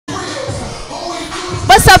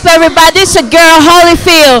What's up, everybody? This your girl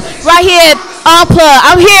Holyfield right here at Unplug.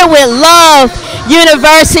 I'm here with Love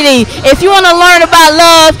University. If you want to learn about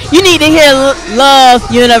love, you need to hear Love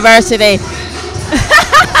University.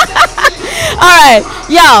 All right,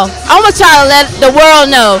 y'all. I'm gonna try to let the world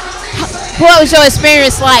know what was your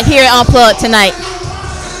experience like here at Unplug tonight.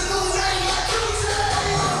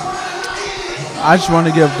 I just want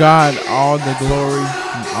to give God all the glory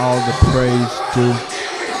and all the praise too.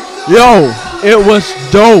 Yo, it was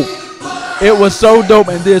dope. It was so dope,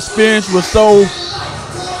 and the experience was so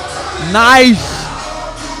nice.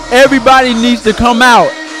 Everybody needs to come out.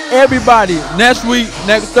 Everybody. Next week,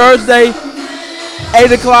 next Thursday,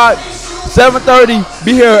 8 o'clock, 7:30.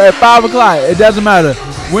 Be here at 5 o'clock. It doesn't matter.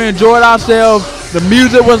 We enjoyed ourselves. The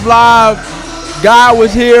music was live. God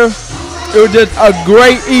was here. It was just a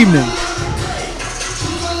great evening.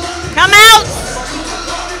 Come out,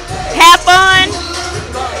 have fun,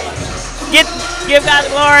 give God the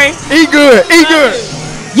glory. Eat good, eat good.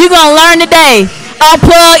 You're gonna learn today.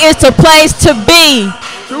 Unplug is the place to be.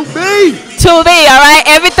 All right.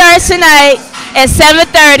 Every Thursday night at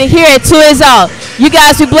 7:30 here at 2 is All. You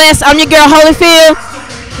guys be blessed. I'm your girl Holyfield.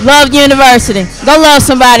 Love University. Go love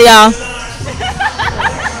somebody, y'all.